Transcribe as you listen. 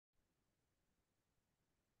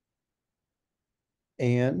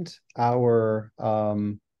And our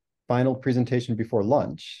final presentation before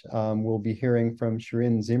lunch, we'll be hearing from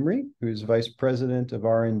Shiran Zimri, who's Vice President of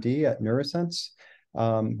R&D at NeuroSense,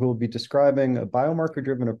 who will be describing a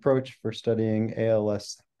biomarker-driven approach for studying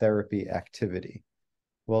ALS therapy activity.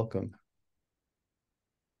 Welcome.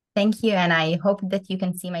 Thank you, and I hope that you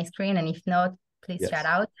can see my screen, and if not, please shout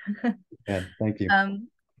out. Yeah, thank you.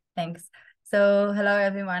 Thanks. So hello,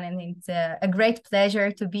 everyone, and it's a great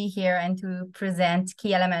pleasure to be here and to present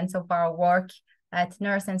key elements of our work at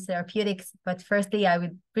NeuroSense Therapeutics. But firstly, I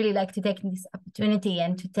would really like to take this opportunity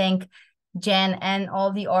and to thank Jen and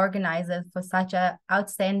all the organizers for such an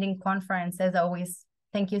outstanding conference. As always,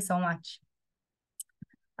 thank you so much.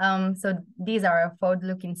 So these are our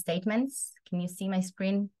forward-looking statements. Can you see my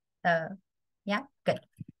screen? Yeah, good.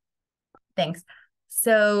 Thanks.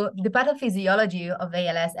 So the pathophysiology of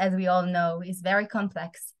ALS, as we all know, is very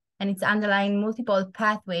complex, and it's underlying multiple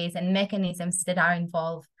pathways and mechanisms that are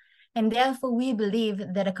involved. And therefore, we believe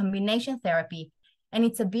that a combination therapy and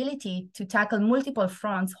its ability to tackle multiple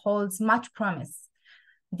fronts holds much promise.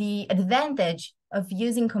 The advantage of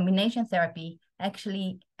using combination therapy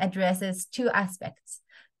actually addresses two aspects.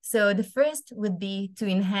 So the first would be to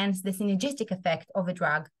enhance the synergistic effect of a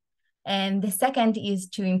drug. And the second is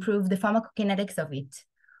to improve the pharmacokinetics of it.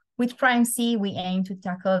 With Prime C, we aim to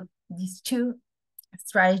tackle these two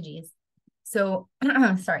strategies. So,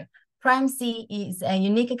 sorry, Prime C is a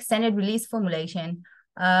unique extended release formulation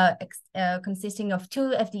consisting of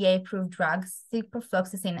two FDA-approved drugs,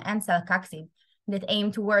 ciprofloxacin and celecoxib, that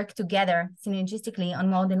aim to work together synergistically on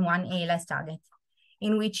more than one ALS target,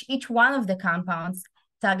 in which each one of the compounds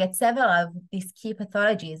targets several of these key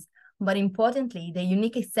pathologies. But importantly, the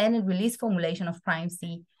unique extended release formulation of Prime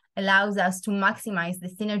C allows us to maximize the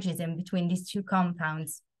synergism between these two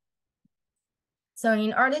compounds. So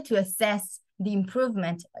in order to assess the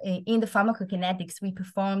improvement in the pharmacokinetics, we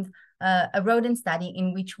performed a rodent study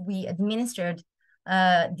in which we administered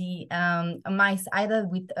the mice either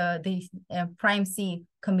with the Prime C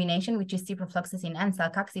combination, which is ciprofloxacin and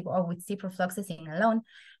celecoxib, or with ciprofloxacin alone,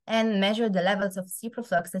 and measure the levels of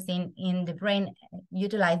ciprofloxacin in the brain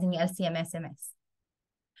utilizing LC-MS.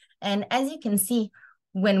 And as you can see,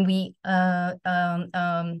 when we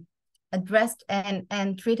addressed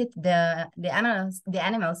and treated the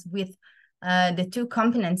animals with the two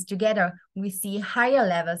components together, we see higher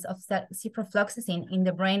levels of ciprofloxacin in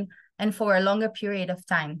the brain and for a longer period of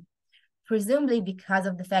time, presumably because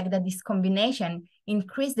of the fact that this combination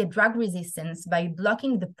increased the drug resistance by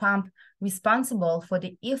blocking the pump responsible for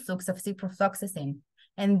the efflux of ciprofloxacin,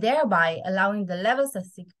 and thereby allowing the levels of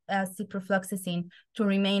ciprofloxacin to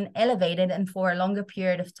remain elevated and for a longer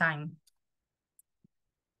period of time.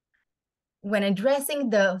 When addressing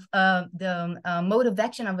the mode of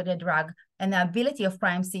action of the drug and the ability of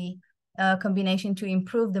Prime C combination to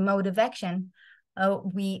improve the mode of action,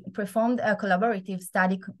 we performed a collaborative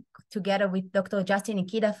study together with Dr. Justin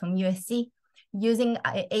Ikeda from USC using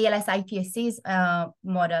ALS iPSC's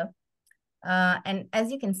model. And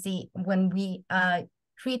as you can see, when we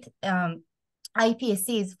treat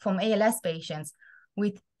iPSCs from ALS patients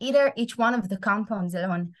with either each one of the compounds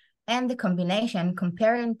alone and the combination,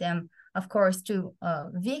 comparing them, of course, to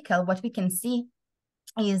vehicle, what we can see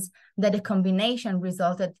is that the combination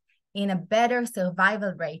resulted in a better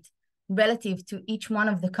survival rate relative to each one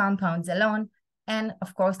of the compounds alone, and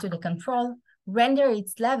of course to the control, render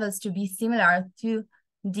its levels to be similar to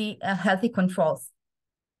the healthy controls.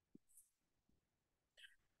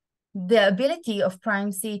 The ability of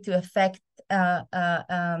Prime C to affect,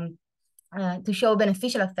 to show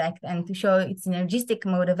beneficial effect and to show its synergistic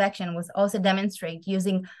mode of action was also demonstrated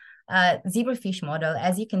using zebrafish model.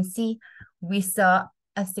 As you can see, we saw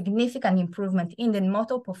a significant improvement in the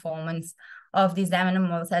motor performance of these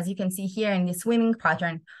animals, as you can see here in the swimming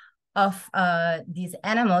pattern of these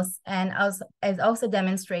animals, and also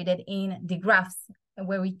demonstrated in the graphs,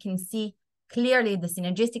 where we can see clearly the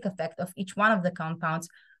synergistic effect of each one of the compounds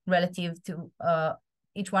relative to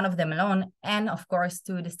each one of them alone, and of course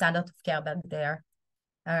to the standard of care that they're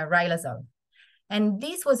riluzole. And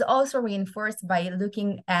this was also reinforced by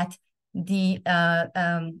looking at the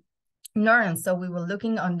neurons. So we were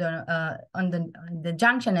looking on the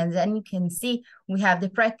junction, and then you can see we have the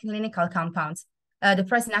preclinical compounds, the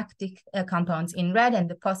presynaptic compounds in red and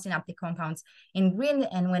the postsynaptic compounds in green.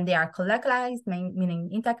 And when they are colocalized, meaning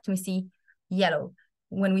intact, we see yellow.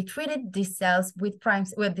 When we treated these cells with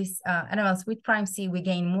these animals with Prime C, we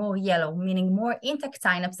gain more yellow, meaning more intact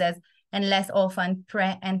synapses and less orphan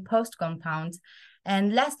pre and post compounds.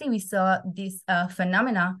 And lastly, we saw this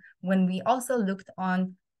phenomena when we also looked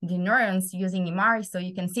on the neurons using MRI. So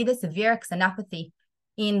you can see the severe axonopathy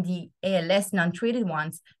in the ALS non-treated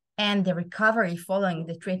ones and the recovery following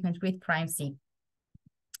the treatment with prime C.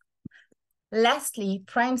 Lastly,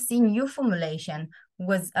 prime C new formulation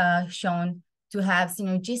was shown to have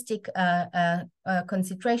synergistic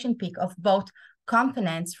concentration peak of both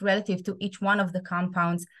components relative to each one of the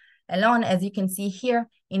compounds alone, as you can see here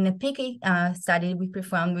in the PICI study we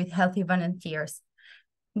performed with healthy volunteers.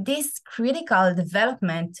 This critical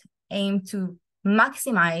development aimed to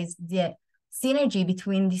maximize the synergy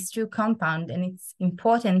between these two compounds, and it's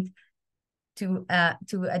important to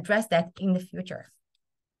address that in the future.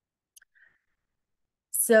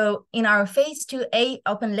 So in our phase 2A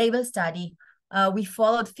open label study, we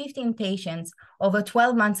followed 15 patients over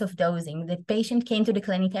 12 months of dosing. The patient came to the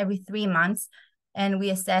clinic every 3 months, and we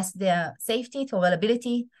assessed the safety,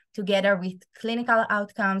 tolerability, together with clinical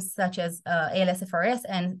outcomes such as ALSFRS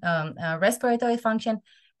and respiratory function,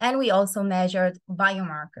 and we also measured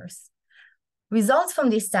biomarkers. Results from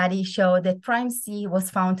this study show that prime C was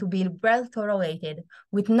found to be well tolerated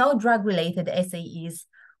with no drug-related SAEs.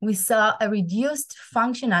 We saw a reduced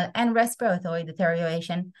functional and respiratory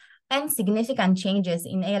deterioration and significant changes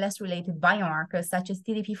in ALS-related biomarkers such as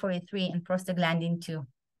TDP-43 and prostaglandin 2.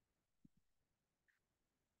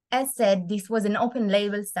 As said, this was an open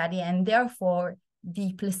label study, and therefore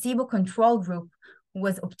the placebo control group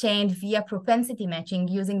was obtained via propensity matching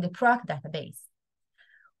using the PROC database.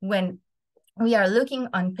 When we are looking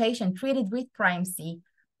on patients treated with prime C,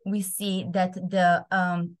 we see that the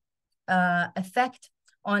effect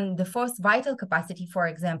on the forced vital capacity, for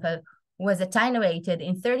example, was attenuated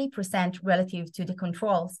in 30% relative to the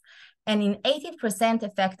controls, and in 80%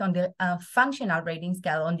 effect on the functional rating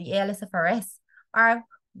scale on the ALSFRS are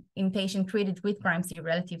in patients treated with prime C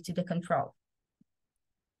relative to the control.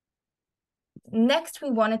 Next, we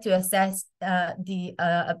wanted to assess the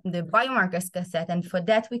biomarkers cassette, and for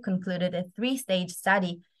that we concluded a 3-stage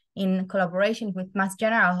study in collaboration with Mass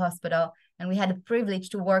General Hospital, and we had the privilege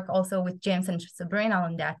to work also with James and Sabrina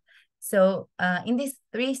on that. So in this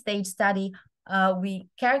 3-stage study, we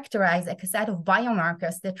characterize a cassette of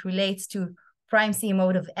biomarkers that relates to prime C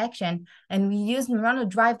mode of action, and we use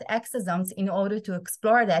neuronal-derived exosomes in order to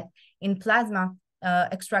explore that in plasma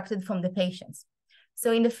extracted from the patients.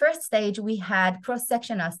 So in the first stage, we had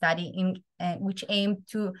cross-sectional study which aimed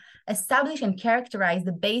to establish and characterize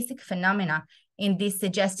the basic phenomena in these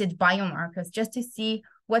suggested biomarkers, just to see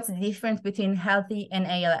what's the difference between healthy and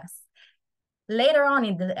ALS. Later on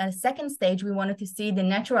in the second stage, we wanted to see the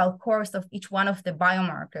natural course of each one of the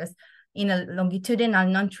biomarkers in a longitudinal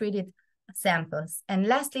non-treated samples. And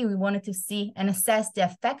lastly, we wanted to see and assess the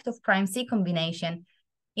effect of prime C combination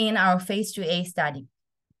in our phase 2A study.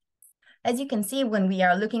 As you can see, when we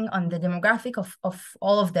are looking on the demographic of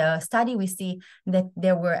all of the study, we see that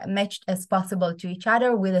they were matched as possible to each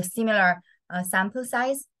other with a similar sample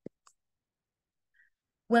size.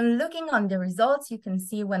 When looking on the results, you can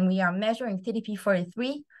see when we are measuring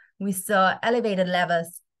TDP-43, we saw elevated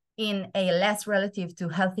levels in ALS relative to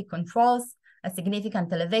healthy controls, a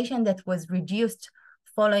significant elevation that was reduced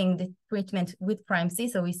following the treatment with prime C,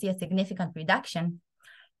 so we see a significant reduction.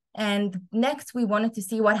 And next, we wanted to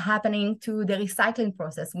see what happening to the recycling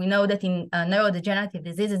process. We know that in neurodegenerative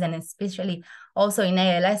diseases, and especially also in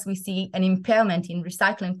ALS, we see an impairment in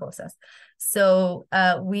recycling process. So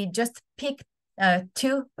we just picked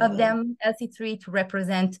 2 of them, LC3 to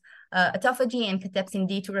represent autophagy and cathepsin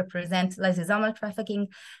D to represent lysosomal trafficking.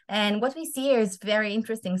 And what we see here is very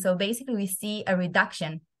interesting. So basically, we see a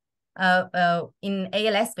reduction in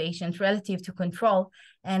ALS patients relative to control.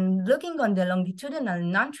 And looking on the longitudinal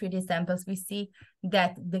non-treated samples, we see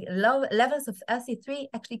that the low levels of LC3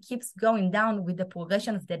 actually keeps going down with the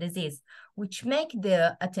progression of the disease, which make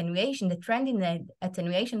the attenuation, the trend in the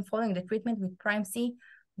attenuation following the treatment with prime C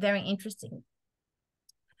very interesting.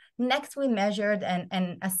 Next, we measured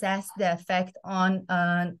and assessed the effect on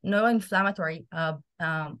neuroinflammatory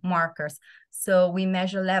markers. So we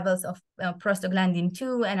measure levels of prostaglandin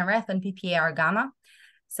 2, NRF, and PPAR gamma.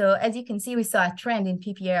 So as you can see, we saw a trend in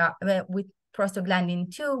PPAR with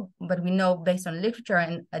prostaglandin 2, but we know based on literature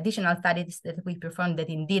and additional studies that we performed that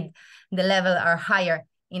indeed the level are higher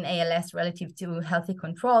in ALS relative to healthy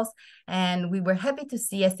controls. And we were happy to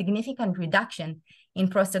see a significant reduction in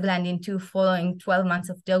prostaglandin 2 following 12 months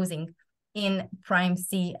of dosing in prime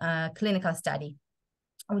C clinical study.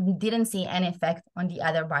 We didn't see any effect on the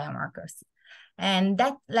other biomarkers. And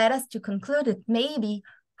that led us to conclude that maybe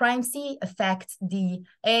prime C affects the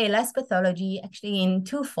ALS pathology actually in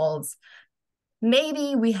 2 folds.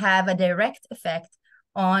 Maybe we have a direct effect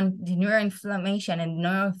on the neuroinflammation and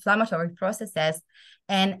neuroinflammatory processes,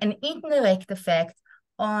 and an indirect effect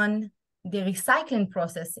on the recycling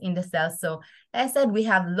process in the cells. So as said, we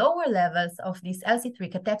have lower levels of this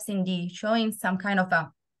LC3 cathepsin D showing some kind of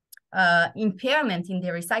a impairment in the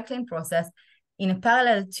recycling process in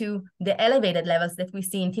parallel to the elevated levels that we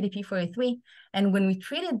see in TDP-43. And when we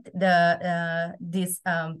treated these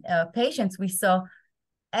patients, we saw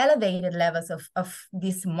elevated levels of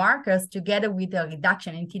these markers together with a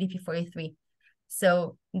reduction in TDP-43.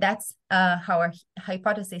 So that's our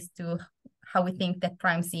hypothesis to how we think that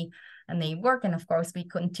prime C may work. And of course, we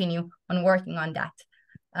continue on working on that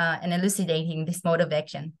and elucidating this mode of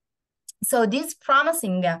action. So these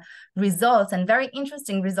promising results and very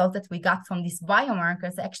interesting results that we got from these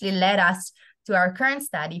biomarkers actually led us to our current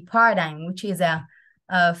study, Paradigm, which is a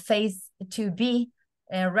phase 2B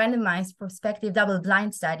randomized prospective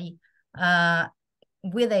double-blind study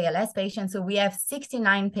with ALS patients. So we have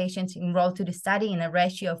 69 patients enrolled to the study in a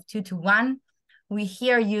ratio of 2:1. We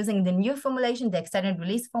here using the new formulation, the extended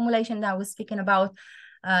release formulation that I was speaking about.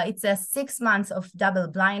 It's a 6 months of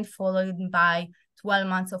double-blind followed by 12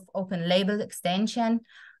 months of open label extension.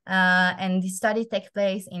 And the study takes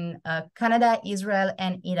place in Canada, Israel,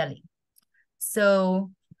 and Italy.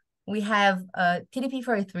 So we have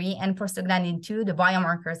TDP-43 and prostaglandin 2, the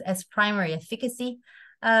biomarkers, as primary efficacy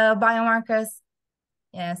biomarkers.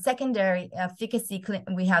 Secondary efficacy,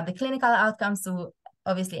 we have the clinical outcomes, so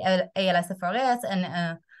obviously ALSFRS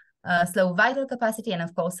and slow vital capacity, and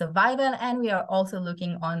of course survival. And we are also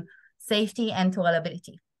looking on safety and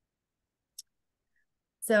tolerability.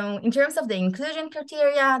 So in terms of the inclusion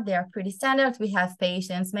criteria, they are pretty standard. We have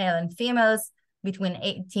patients, male and females, between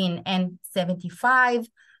 18 and 75.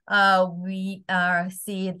 We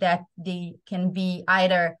see that they can be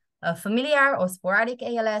either a familiar or sporadic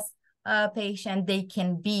ALS patient. They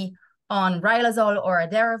can be on riluzole or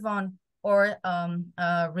edaravone or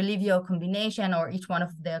Relivio combination or each one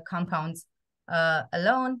of the compounds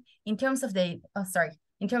alone. In terms of the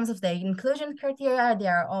inclusion criteria, they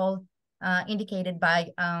are all indicated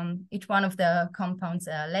by each one of the compounds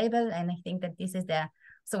label. And I think that this is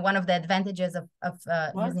one of the advantages of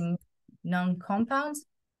using known compounds.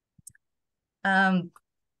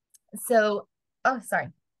 So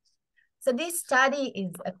this study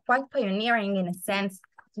is quite pioneering in a sense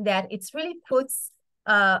that it really puts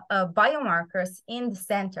biomarkers in the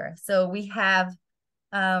center. So we have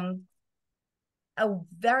a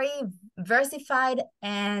very versified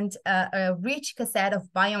and a rich cassette of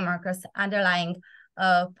biomarkers underlying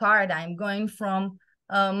Paradigm, going from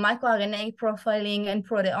microRNA profiling and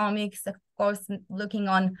proteomics, of course, looking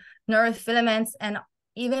on neurofilaments and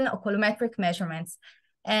even oculometric measurements.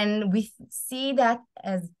 And we see that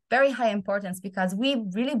as very high importance because we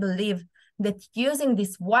really believe that using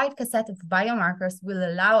this wide cassette of biomarkers will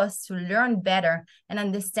allow us to learn better and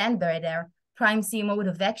understand better prime C mode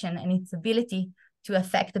of action and its ability to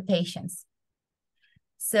affect the patients.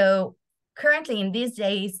 So currently in these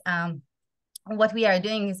days, what we are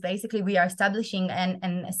doing is basically we are establishing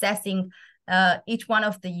and assessing each one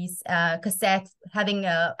of these cassettes, having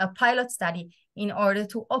a pilot study in order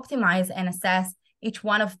to optimize and assess each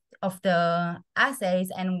one of the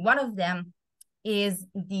assays. And one of them is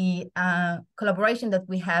the collaboration that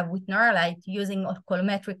we have with Neuralite using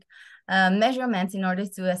oculometric measurements in order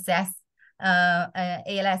to assess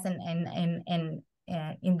ALS in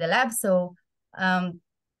the lab. So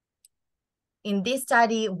in this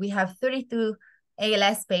study, we have 32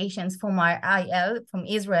 ALS patients from our from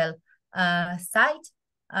Israel site.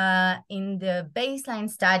 In the baseline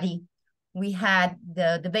study, we had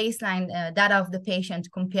the baseline data of the patient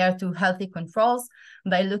compared to healthy controls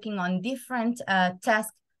by looking on different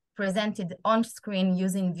tasks presented on screen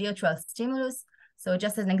using virtual stimulus. So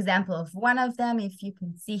just as an example of one of them, if you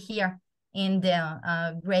can see here in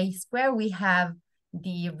the gray square, we have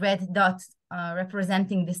the red dot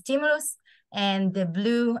representing the stimulus and the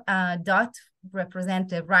blue dot represent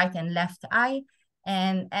the right and left eye.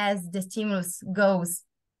 And as the stimulus goes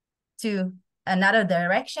to another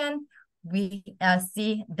direction, we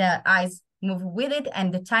see the eyes move with it,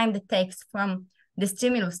 and the time that takes from the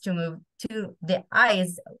stimulus to move to the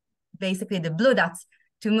eyes, basically the blue dots,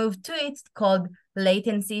 to move to it, called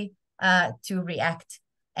latency to react.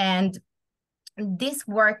 And this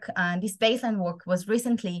work, this baseline work was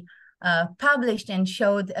recently published and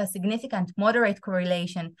showed a significant moderate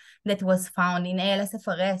correlation that was found in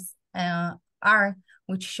ALSFRS R,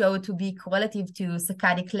 which showed to be correlative to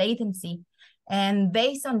saccadic latency. And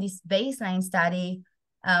based on this baseline study,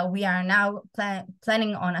 we are now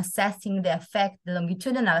planning on assessing the effect, the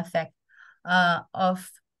longitudinal effect of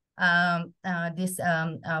these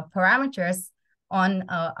parameters on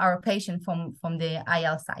our patient from the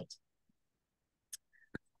IL site.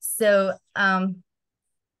 So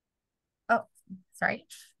sorry.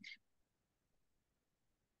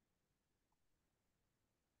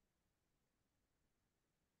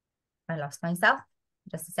 I lost myself.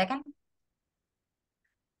 Just a second.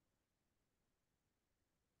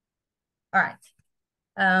 All right.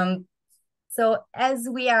 So as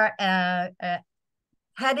we are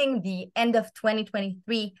heading the end of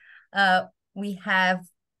 2023, we have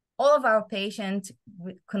all of our patients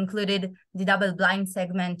concluded the double-blind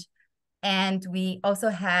segment, and we also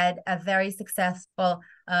had a very successful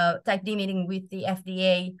Type D meeting with the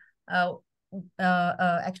FDA,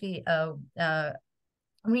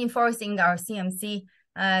 reinforcing our CMC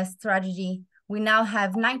strategy. We now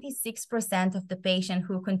have 96% of the patients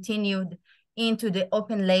who continued into the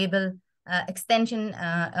open label extension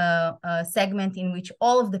segment, in which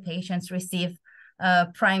all of the patients receive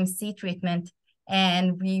Prime C treatment.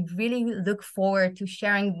 And we really look forward to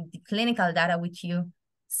sharing the clinical data with you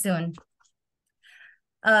soon.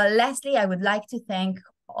 Lastly, I would like to thank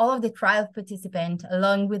all of the trial participants,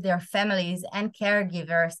 along with their families and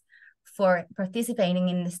caregivers, for participating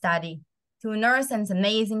in the study, to NeuroSense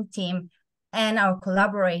amazing team and our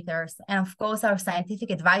collaborators, and of course our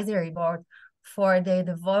scientific advisory board for their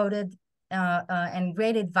devoted and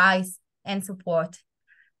great advice and support.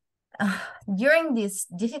 During these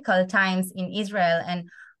difficult times in Israel, and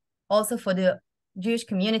also for the Jewish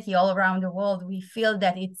community all around the world, we feel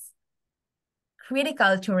that it's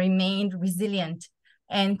critical to remain resilient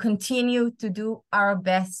and continue to do our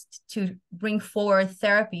best to bring forward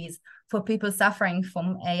therapies for people suffering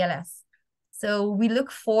from ALS. So we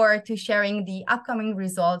look forward to sharing the upcoming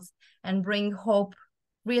results and bring hope,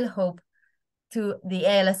 real hope, to the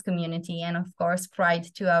ALS community, and of course, pride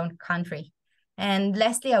to our country. And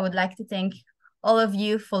lastly, I would like to thank all of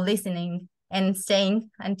you for listening and staying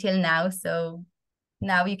until now. So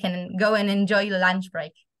now you can go and enjoy your lunch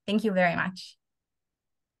break. Thank you very much.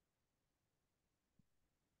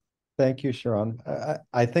 Thank you, Shiran.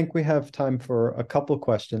 I think we have time for a couple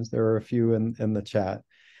questions. There are a few in the chat.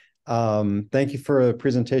 Thank you for a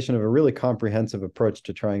presentation of a really comprehensive approach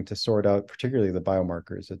to trying to sort out, particularly the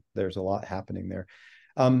biomarkers. There's a lot happening there.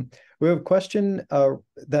 We have a question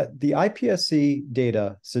that the iPSC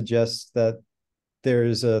data suggests that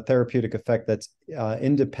there's a therapeutic effect that's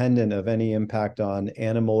independent of any impact on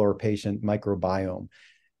animal or patient microbiome.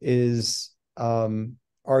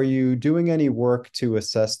 Are you doing any work to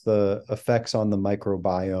assess the effects on the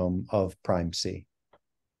microbiome of Prime C?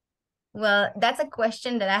 Well, that's a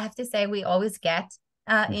question that I have to say we always get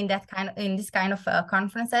in this kind of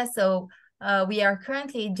conferences. So we are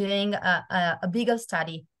currently doing a bigger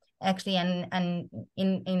study, actually, and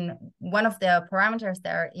in one of the parameters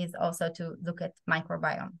there is also to look at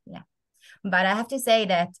microbiome. Yeah, but I have to say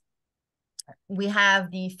that we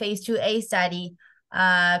have the phase 2A study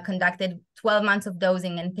conducted 12 months of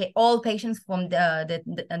dosing, and all patients from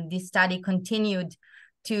this study continued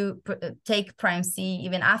to take Prime C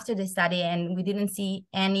even after the study, and we didn't see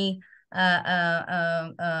any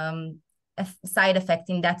side effect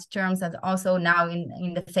in that terms, and also now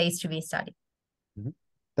in the phase 2B study.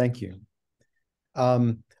 Thank you.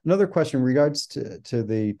 Another question in regards to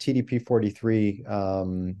the TDP-43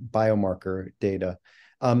 biomarker data.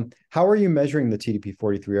 How are you measuring the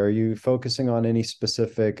TDP-43? Are you focusing on any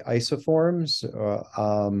specific isoforms,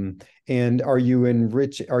 and are you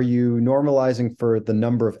normalizing for the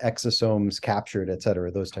number of exosomes captured, et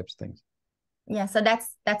cetera, those types of things? Yeah, so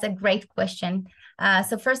that's a great question.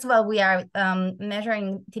 So first of all, we are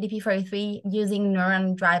measuring TDP-43 using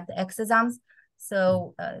neuron-derived exosomes.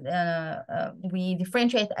 So we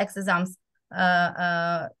differentiate exosomes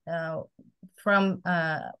from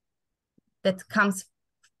that comes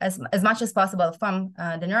as much as possible from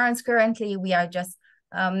the neurons. Currently, we are just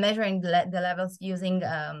measuring the levels using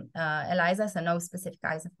ELISA, so no specific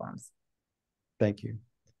isoforms. Thank you.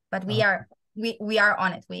 But we are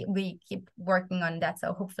on it. We keep working on that.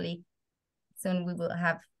 So hopefully soon we will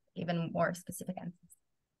have even more specific answers.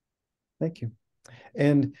 Thank you.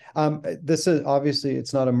 And this is obviously,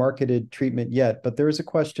 it's not a marketed treatment yet, but there is a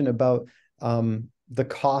question about the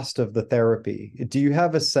cost of the therapy. Do you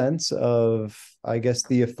have a sense of, I guess,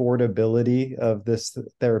 the affordability of this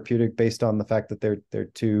therapeutic based on the fact that they're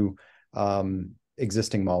two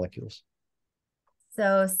existing molecules?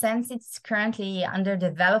 So since it's currently under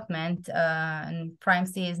development and Prime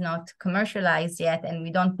C is not commercialized yet, and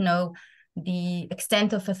we don't know the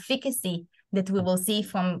extent of efficacy that we will see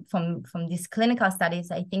from these clinical studies,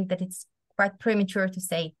 I think that it's quite premature to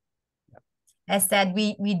say. As said,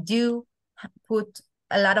 we do put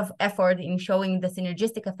a lot of effort in showing the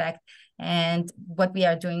synergistic effect and what we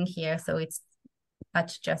are doing here. So it's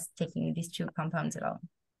not just taking these two compounds at all.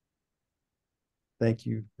 Thank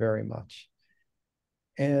you very much.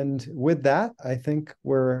 And with that, I think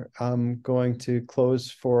we're going to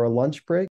close for a lunch break.